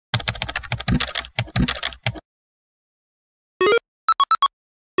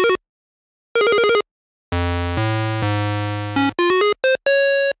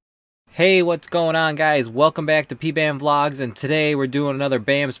Hey, what's going on, guys? Welcome back to PBAM Vlogs, and today we're doing another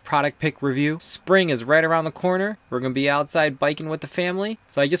BAM's product pick review. Spring is right around the corner. We're going to be outside biking with the family,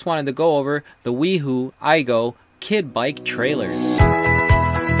 so I just wanted to go over the WeHoo iGO kid bike trailers.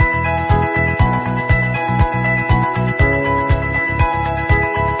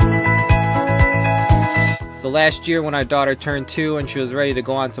 So last year when our daughter turned 2 and she was ready to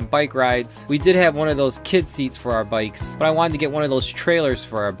go on some bike rides, we did have one of those kid seats for our bikes, but I wanted to get one of those trailers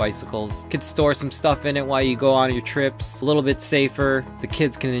for our bicycles. Could store some stuff in it while you go on your trips, a little bit safer, the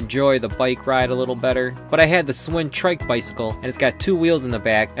kids can enjoy the bike ride a little better. But I had the Swin trike bicycle, and it's got 2 wheels in the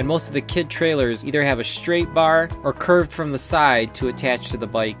back, and most of the kid trailers either have a straight bar or curved from the side to attach to the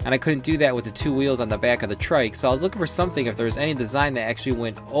bike, and I couldn't do that with the 2 wheels on the back of the trike, so I was looking for something if there was any design that actually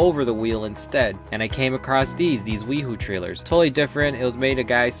went over the wheel instead, and I came across these WeHoo trailers. Totally different. It was made a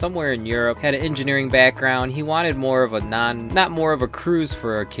guy somewhere in Europe, had an engineering background. He wanted more of a not more of a cruise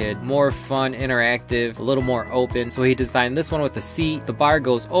for a kid, more fun, interactive, a little more open. So he designed this one with the seat. The bar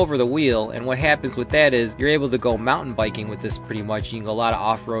goes over the wheel, and what happens with that is you're able to go mountain biking with this pretty much. You can go a lot of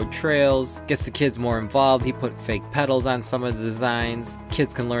off-road trails, gets the kids more involved. He put fake pedals on some of the designs.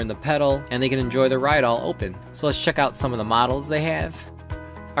 Kids can learn the pedal and they can enjoy the ride all open. So let's check out some of the models they have.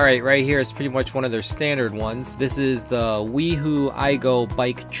 Alright, right here is pretty much one of their standard ones. This is the WeHoo iGO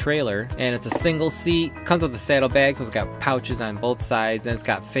bike trailer, and it's a single seat. Comes with a saddlebag, so it's got pouches on both sides, and it's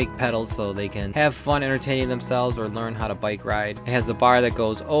got fake pedals so they can have fun entertaining themselves or learn how to bike ride. It has a bar that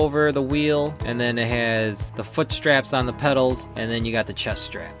goes over the wheel, and then it has the foot straps on the pedals, and then you got the chest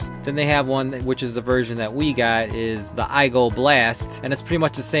straps. Then they have one, which is the version that we got, is the iGO Blast, and it's pretty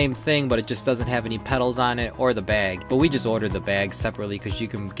much the same thing, but it just doesn't have any pedals on it or the bag. But we just ordered the bag separately because you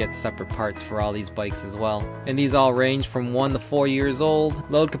can get separate parts for all these bikes as well. And these all range from 1 to 4 years old.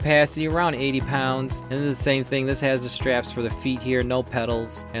 Load capacity around 80 pounds. And this is the same thing. This has the straps for the feet here, no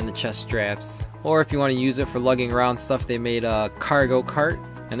pedals, and the chest straps. Or if you want to use it for lugging around stuff, they made a cargo cart.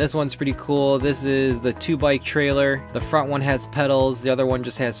 And this one's pretty cool. This is the 2-bike trailer. The front one has pedals, the other one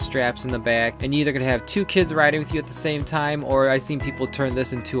just has straps in the back. And you either can have 2 kids riding with you at the same time, or I've seen people turn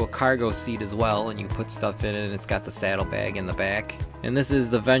this into a cargo seat as well, and you can put stuff in it, and it's got the saddlebag in the back. And this is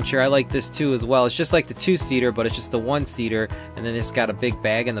the Venture. I like this too as well. It's just like the 2-seater, but it's just the 1-seater, and then it's got a big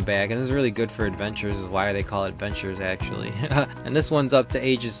bag in the back, and this is really good for adventures, is why they call it Ventures actually. And this one's up to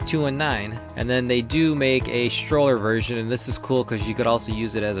ages 2 and 9. And then they do make a stroller version, and this is cool because you could also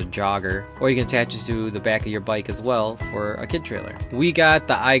use it as a jogger, or you can attach it to the back of your bike as well for a kid trailer. We got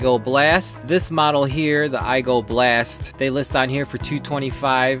the iGO Blast. This model here, the iGO Blast, they list on here for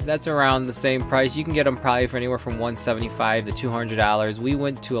 $225. That's around the same price. You can get them probably for anywhere from $175 to $200. We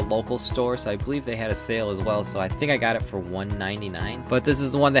went to a local store, so I believe they had a sale as well, so I think I got it for $199. But this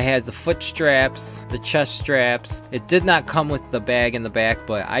is the one that has the foot straps, the chest straps. It did not come with the bag in the back,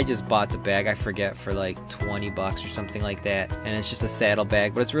 but I just bought the bag, I forget, for like 20 bucks or something like that. And it's just a saddle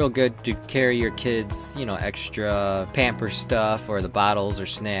bag, but it's real good to carry your kids, you know, extra pamper stuff or the bottles or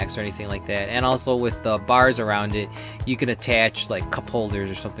snacks or anything like that. And also with the bars around it, you can attach like cup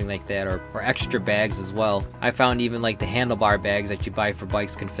holders or something like that, or extra bags as well. I found even like the handlebar bags that you buy for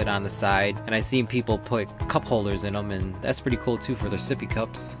bikes can fit on the side, and I've seen people put cup holders in them, and that's pretty cool too for their sippy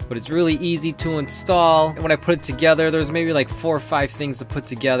cups. But it's really easy to install, and when I put it together, there's maybe like 4 or 5 things to put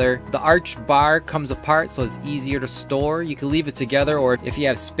together. The arch bar comes apart, so it's easier to store. You can leave it together, or if you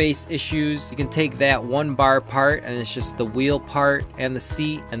have space issues, you can take that 1 bar part, and it's just the wheel part and the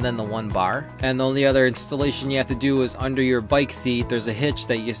seat, and then the 1 bar. And the only other installation you have to do is under your bike seat, there's a hitch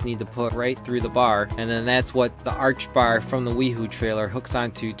that you just need to put right through the bar, and then that's what the arch bar from the WeHoo trailer hooks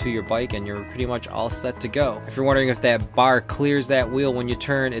onto your bike, and you're pretty much all set to go. If you're wondering if that bar clears that wheel when you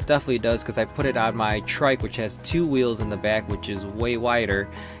turn, it definitely does, because I put it on my trike, which has 2 wheels in the back, which is way wider,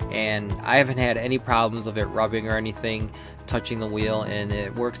 and I haven't had any problems of it rubbing or anything touching the wheel, and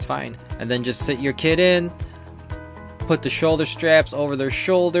it works fine. And then just sit your kid in, put the shoulder straps over their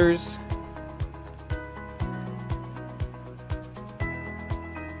shoulders,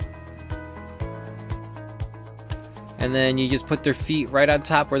 and then you just put their feet right on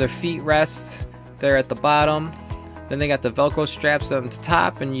top where their feet rest there at the bottom. Then they got the Velcro straps on the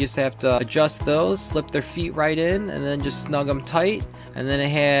top, and you just have to adjust those, slip their feet right in, and then just snug them tight. And then it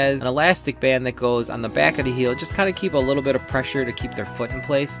has an elastic band that goes on the back of the heel, just kind of keep a little bit of pressure to keep their foot in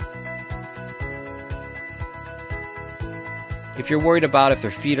place. If you're worried about if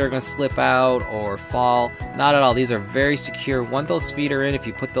their feet are going to slip out or fall, Not at all. These are very secure. Once those feet are in, if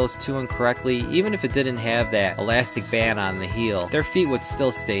you put those two in correctly, even if it didn't have that elastic band on the heel, their feet would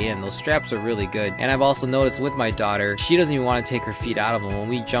still stay in. Those straps are really good. And I've also noticed with my daughter, she doesn't even want to take her feet out of them. When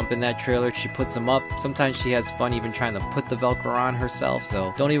we jump in that trailer, she puts them up. Sometimes she has fun even trying to put the Velcro on herself,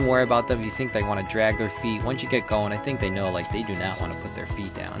 so don't even worry about them if you think they want to drag their feet. Once you get going, I think they know like they do not want to put their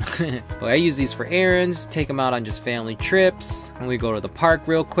feet down. But I use these for errands, take them out on just family trips, and we go to the park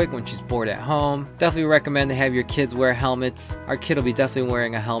real quick when she's bored at home. Definitely recommend to have your kids wear helmets. Our kid will be definitely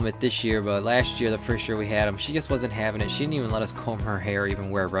wearing a helmet this year, but last year, the first year we had him, she just wasn't having it. She didn't even let us comb her hair or even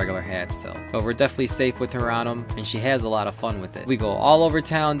wear regular hats, so. But we're definitely safe with her on them, and she has a lot of fun with it. We go all over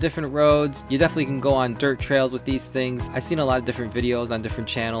town, different roads. You definitely can go on dirt trails with these things. I've seen a lot of different videos on different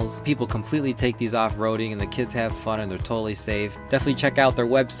channels. People completely take these off-roading, and the kids have fun, and they're totally safe. Definitely check out their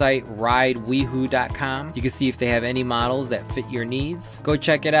website, ridewehoo.com. You can see if they have any models that fit your needs. Go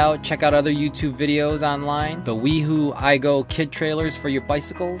check it out. Check out other YouTube videos online. The Wehoo iGO kid trailers for your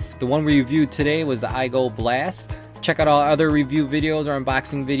bicycles. The one we reviewed today was the iGO Blast. Check out all other review videos or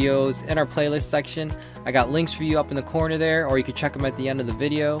unboxing videos in our playlist section. I got links for you up in the corner there, or you can check them at the end of the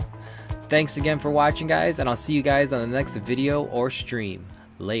video. Thanks again for watching, guys, and I'll see you guys on the next video or stream.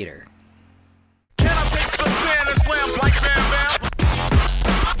 Later.